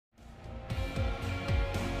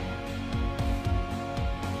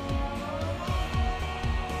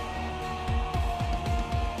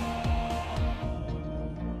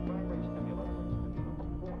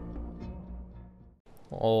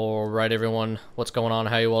Alright everyone, what's going on?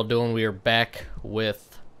 How you all doing? We are back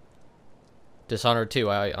with Dishonored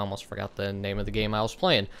 2. I almost forgot the name of the game I was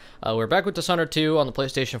playing. We're back with Dishonored 2 on the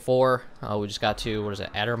PlayStation 4. We just got to, what is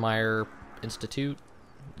it, Addermeyer Institute?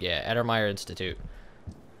 Yeah, Addermeyer Institute.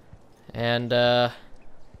 And I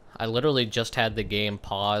literally just had the game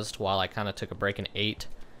paused while I kind of took a break and ate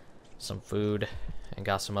some food and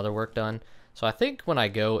got some other work done. So I think when I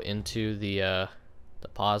go into the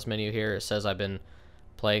pause menu here, it says I've been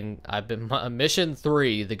Mission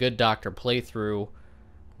 3, The Good Doctor playthrough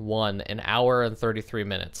 1, an hour and 33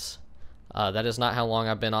 minutes. That is not how long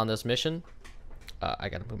I've been on this mission. I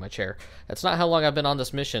gotta move my chair. That's not how long I've been on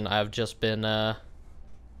this mission. I've just been on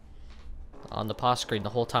the pause screen the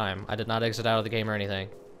whole time. I did not exit out of the game or anything.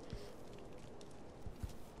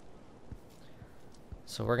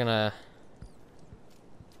 So we're gonna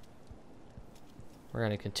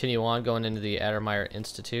continue on going into the Addermeyer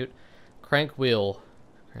Institute. Crank wheel.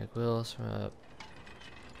 Crank wheels.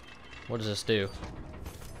 What does this do?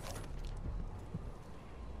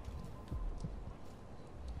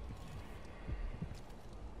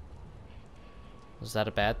 Is that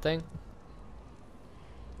a bad thing?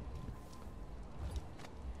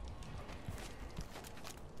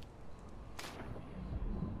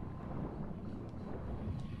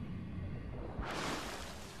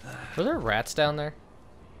 Were there rats down there?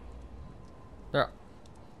 There are...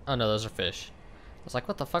 Oh no, those are fish. I was like,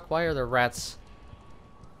 what the fuck? Why are there rats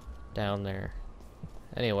down there?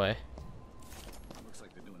 Anyway. Looks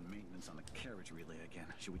like they're doing maintenance on the carriage relay again.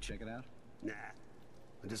 Should we check it out? Nah.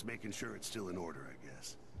 I'm just making sure it's still in order, I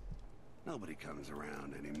guess. Nobody comes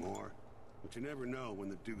around anymore. But you never know when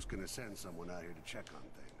the Duke's gonna send someone out here to check on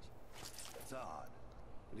things. It's odd,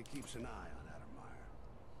 but he keeps an eye on Addermeyer.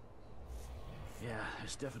 Yeah,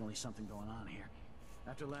 there's definitely something going on here.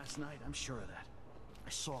 After last night, I'm sure of that.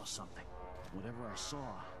 I saw something. Whatever I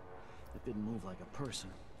saw, it didn't move like a person.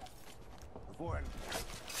 Report.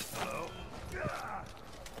 Hello?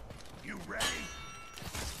 You ready?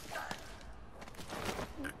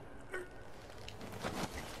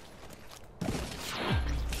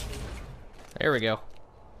 There we go.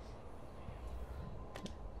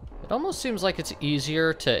 It almost seems like it's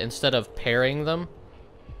easier to, instead of pairing them,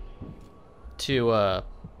 to,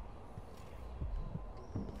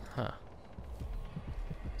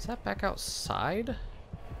 Is that back outside?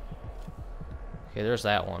 Okay, there's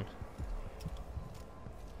that one.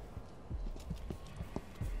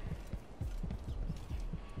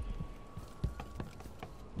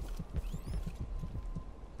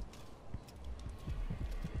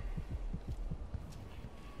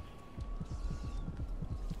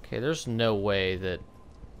 Okay, there's no way that...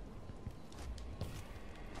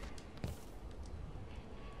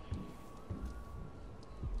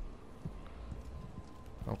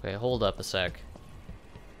 Okay, hold up a sec.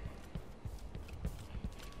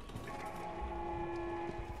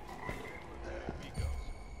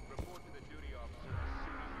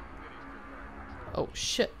 Oh,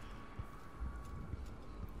 shit.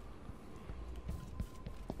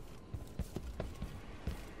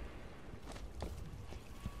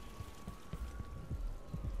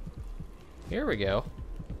 Here we go.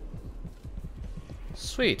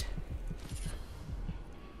 Sweet.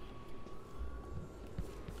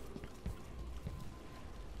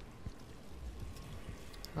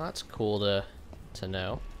 Well, that's cool to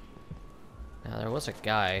know. Now there was a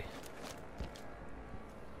guy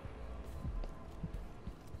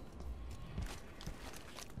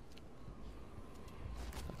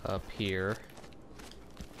up here.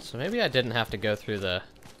 So maybe I didn't have to go through the...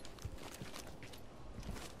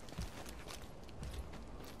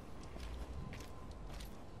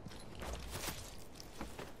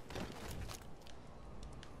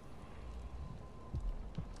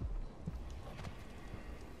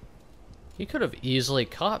 He could have easily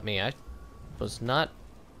caught me. I was not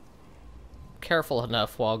careful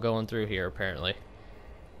enough while going through here, apparently.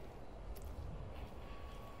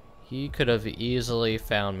 He could have easily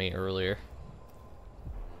found me earlier.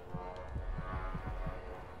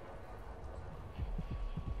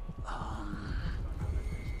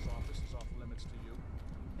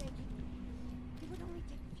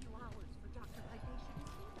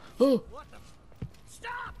 Oh!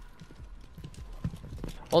 Stop!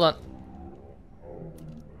 Hold on.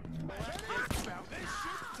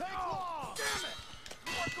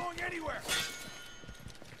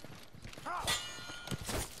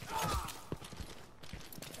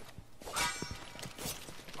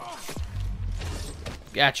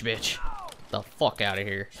 Gotcha, bitch. The fuck out of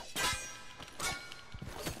here.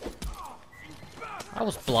 I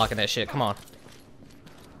was blocking that shit. Come on.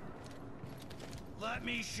 Let Let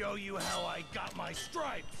me show you how I got my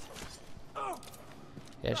stripes.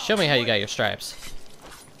 Yeah, show me how you got your stripes.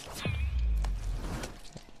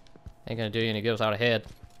 Ain't gonna do you any good without a head.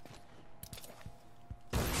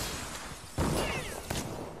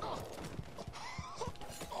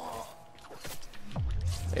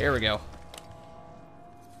 There we go.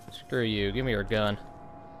 Screw you. Give me your gun.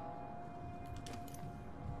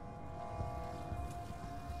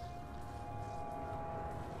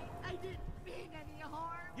 I didn't mean any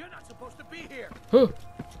harm. You're not supposed to be here. Huh.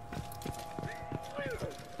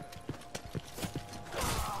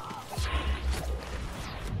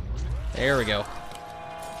 There we go.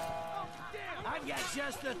 I've got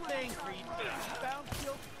just the thing for you. Found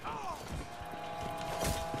you.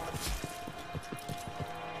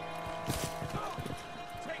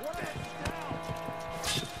 Take that down.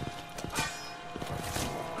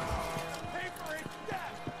 Pay for his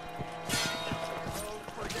death.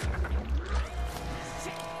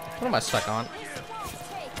 What am I stuck on?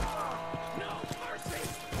 No mercy.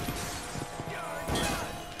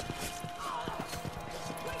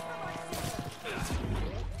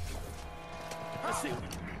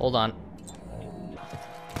 Hold on.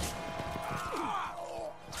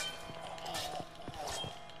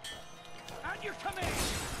 At your command.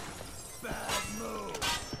 Bad move.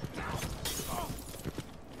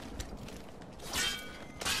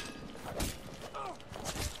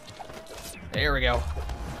 There we go.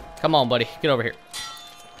 Come on, buddy. Get over here.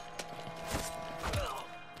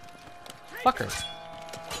 Fucker.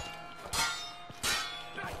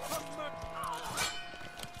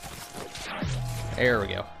 There we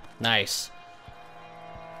go. Nice.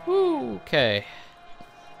 Woo, okay.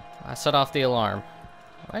 I set off the alarm.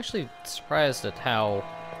 I'm actually surprised at how...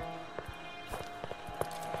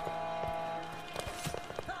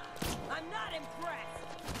 I'm not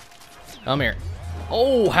impressed. Come here.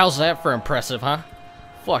 Oh, how's that for impressive, huh?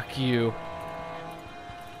 Fuck you.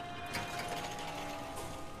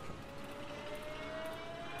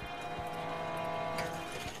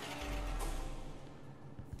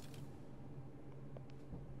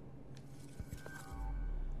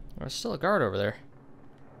 There's still a guard over there.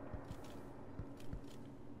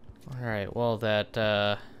 Alright, well that,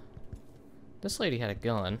 this lady had a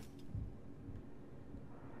gun.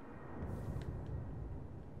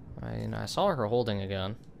 I saw her holding a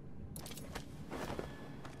gun.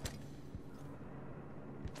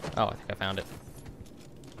 Oh, I think I found it.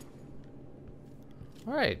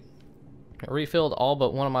 Alright. I refilled all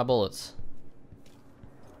but one of my bullets.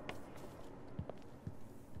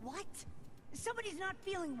 What? Somebody's not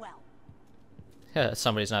feeling well. Yeah,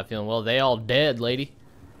 somebody's not feeling well. They all dead, lady.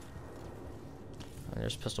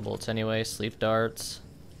 There's pistol bullets anyway, sleep darts.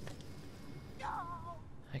 No.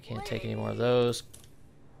 I can't take any more of those.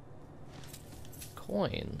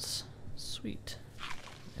 Coins. Sweet.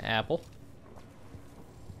 Apple.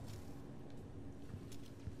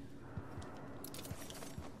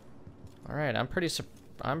 Alright, I'm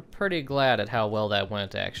pretty glad at how well that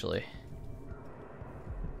went, actually.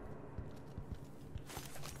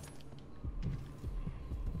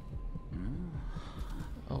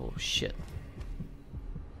 Oh, shit.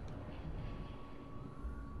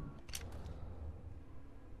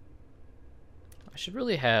 I should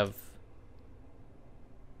really have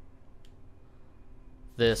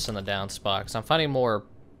this in the down spot, because I'm finding more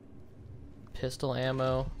pistol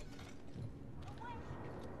ammo.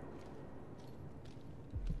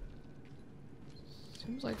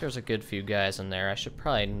 Seems like there's a good few guys in there. I should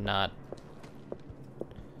probably not...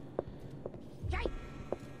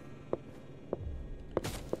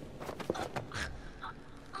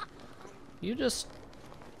 You just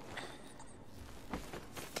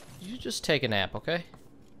take a nap, okay?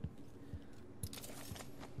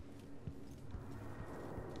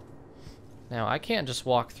 Now, I can't just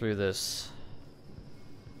walk through this.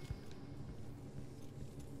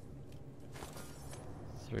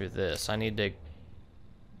 Through this. I need to... I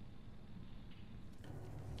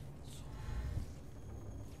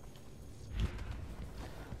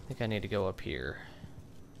think I need to go up here.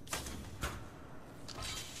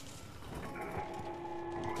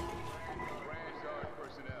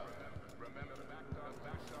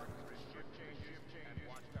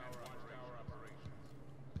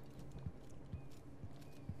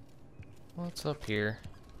 What's up here?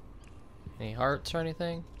 Any hearts or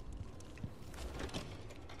anything?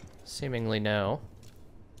 Seemingly no.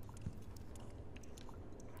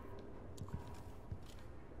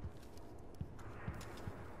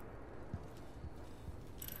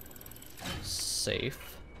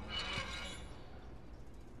 Safe.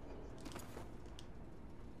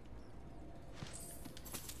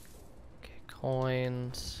 Okay,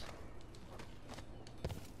 coins.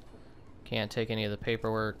 Can't take any of the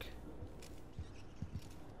paperwork.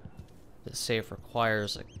 The safe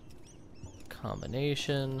requires a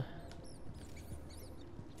combination.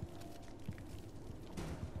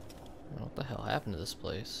 What the hell happened to this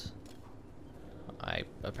place? I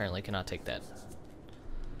apparently cannot take that.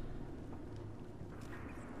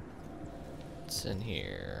 What's in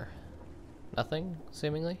here? Nothing,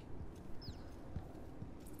 seemingly.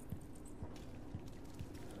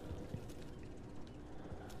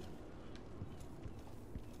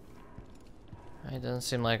 It doesn't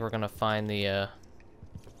seem like we're gonna find the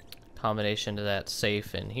combination to that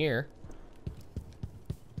safe in here.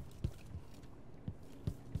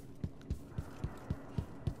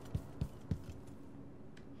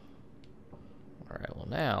 Alright, well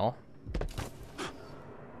now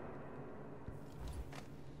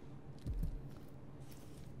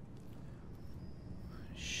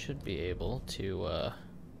should be able to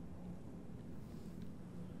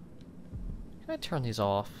can I turn these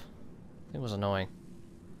off? It was annoying.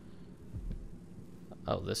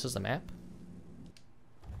 Oh, this is the map?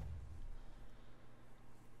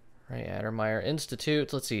 Right, Addermeyer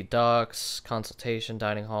Institute. Let's see. Docks, consultation,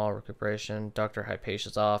 dining hall, recuperation, Dr.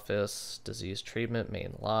 Hypatia's office, disease treatment,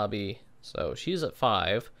 main lobby. So she's at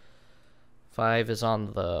 5. 5 is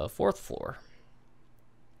on the 4th floor,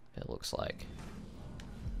 it looks like.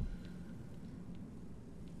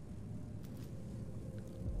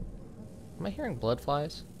 Am I hearing blood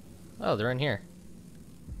flies? Oh, they're in here.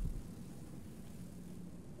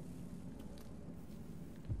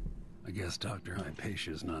 I guess Dr.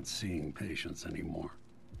 Hypatia's not seeing patients anymore.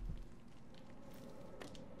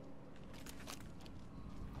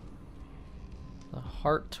 The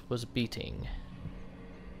heart was beating.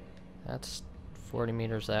 That's 40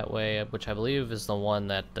 meters that way, which I believe is the one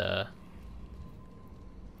that,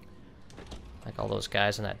 like all those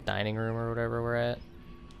guys in that dining room or whatever we're at.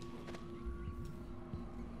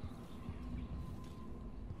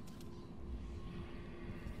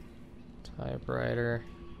 Typewriter.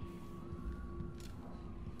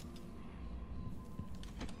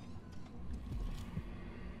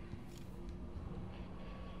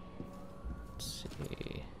 Let's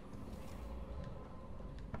see.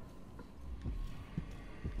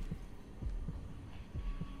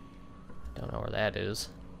 Don't know where that is.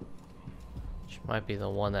 Which might be the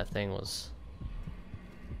one that thing was.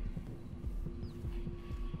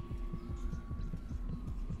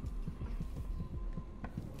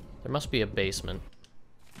 There must be a basement.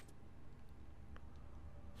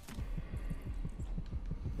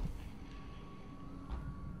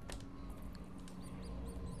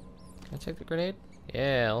 Can I take the grenade?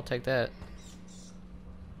 Yeah, I'll take that.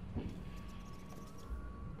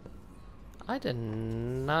 I did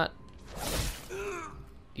not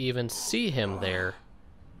even see him there.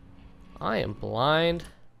 I am blind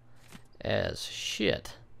as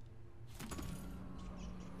shit.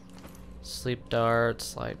 Sleep dart,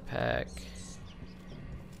 slide pack.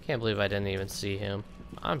 Can't believe I didn't even see him.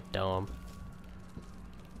 I'm dumb.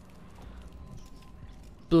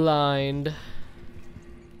 Blind.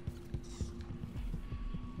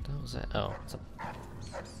 What was that? Oh, it's a...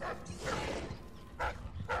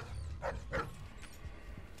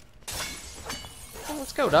 Oh,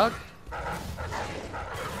 let's go, dog.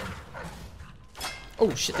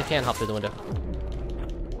 Oh shit, they can't hop through the window.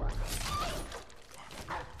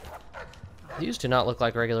 These do not look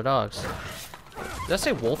like regular dogs. Did that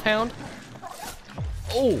say wolfhound?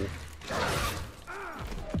 Oh!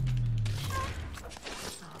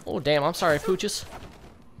 Oh damn, I'm sorry, pooches.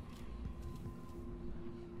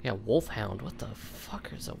 Yeah, wolfhound. What the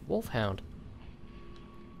fuck is a wolfhound?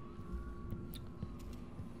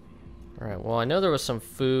 Alright, well I know there was some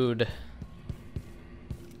food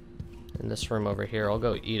in this room over here. I'll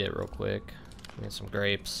go eat it real quick. Get some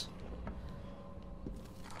grapes.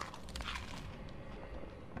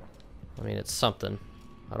 I mean, it's something.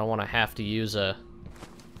 I don't want to have to use a...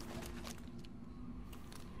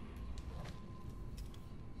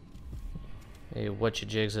 Hey, what you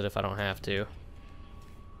jigs it if I don't have to.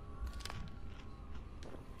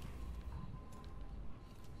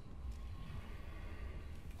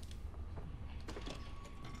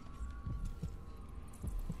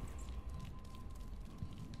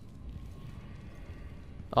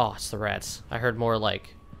 Oh, it's the rats. I heard more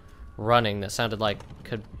like running that sounded like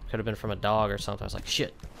could have been from a dog or something. I was like,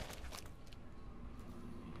 shit.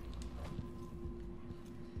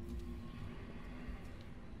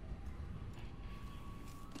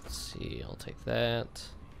 Let's see, I'll take that.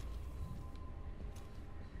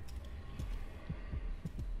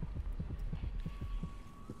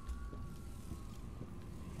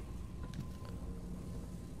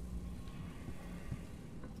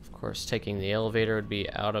 Of Of course, taking the elevator would be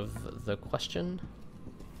out of the question.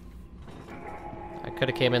 I could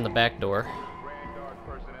have came in the back door.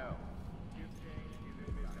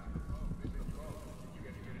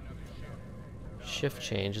 Shift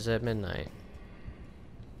change is at midnight.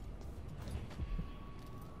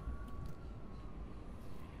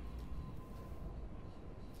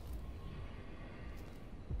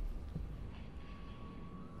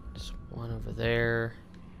 Just one over there.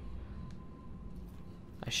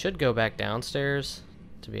 I should go back downstairs,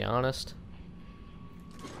 to be honest.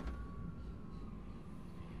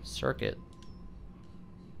 Circuit.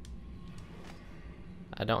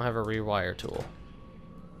 I don't have a rewire tool.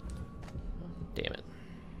 Damn it.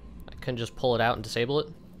 I couldn't just pull it out and disable it.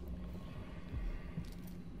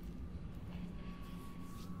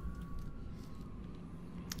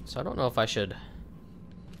 So I don't know if I should...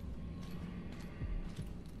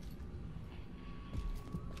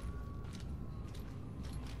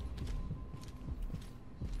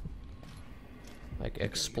 like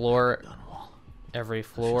explore every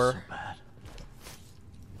floor.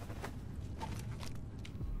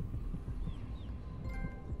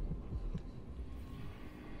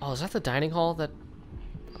 Oh, is that the dining hall that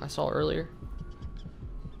I saw earlier?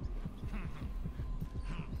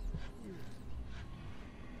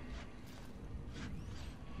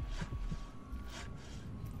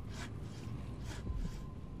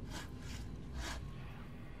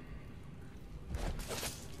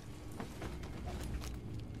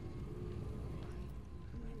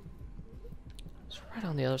 It's right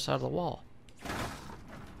on the other side of the wall.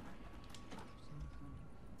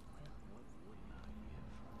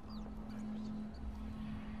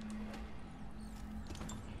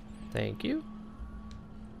 Thank you.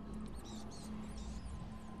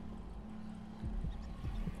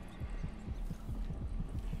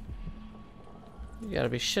 You gotta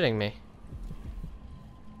be shitting me.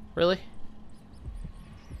 Really?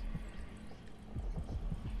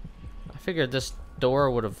 I figured this door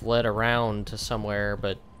would have led around to somewhere,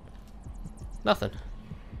 but nothing.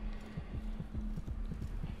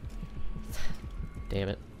 Damn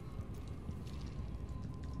it.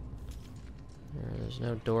 There's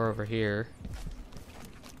no door over here.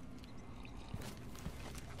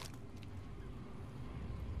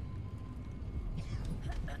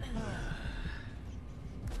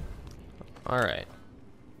 Alright.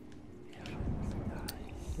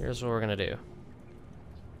 Here's what we're gonna do.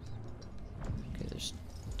 Okay, there's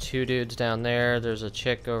two dudes down there. There's a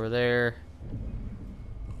chick over there.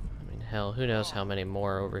 I mean, hell, who knows how many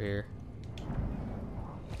more over here.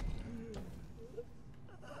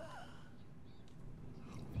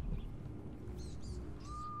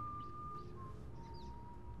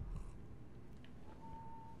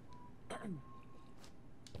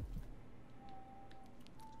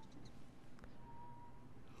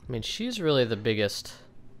 I mean, she's really the biggest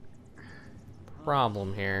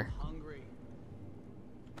problem here.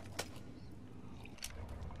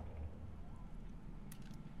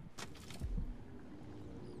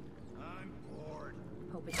 I'm bored.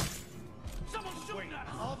 Someone's shooting at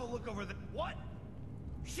us! I'll have a look over the... What?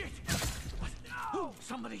 Shit! What? No!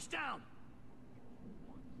 Somebody's down!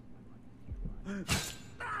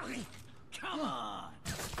 Come on!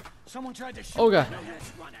 Someone tried to shoot. Oh god.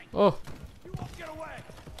 Oh. You won't get away!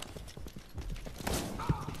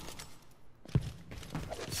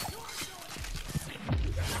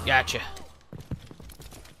 Gotcha.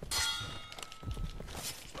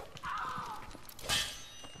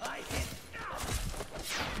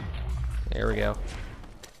 There we go.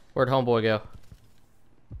 Where'd homeboy go?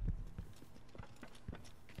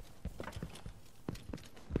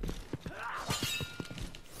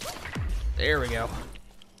 There we go.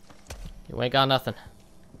 You ain't got nothing.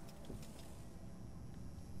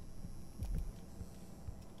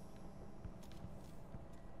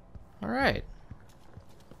 Alright.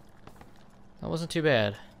 That wasn't too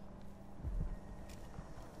bad.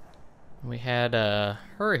 We had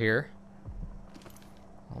her here.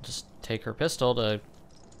 I'll just take her pistol to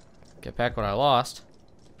get back what I lost.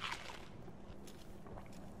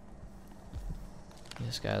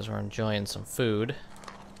 These guys were enjoying some food.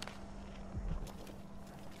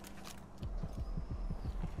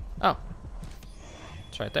 Oh.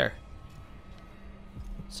 It's right there.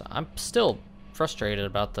 So I'm still frustrated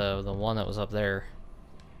about the one that was up there.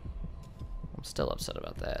 I'm still upset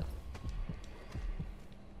about that.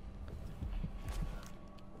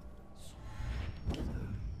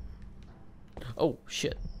 Oh,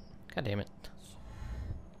 shit. God damn it.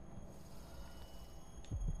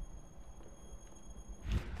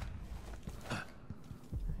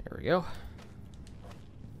 Here we go.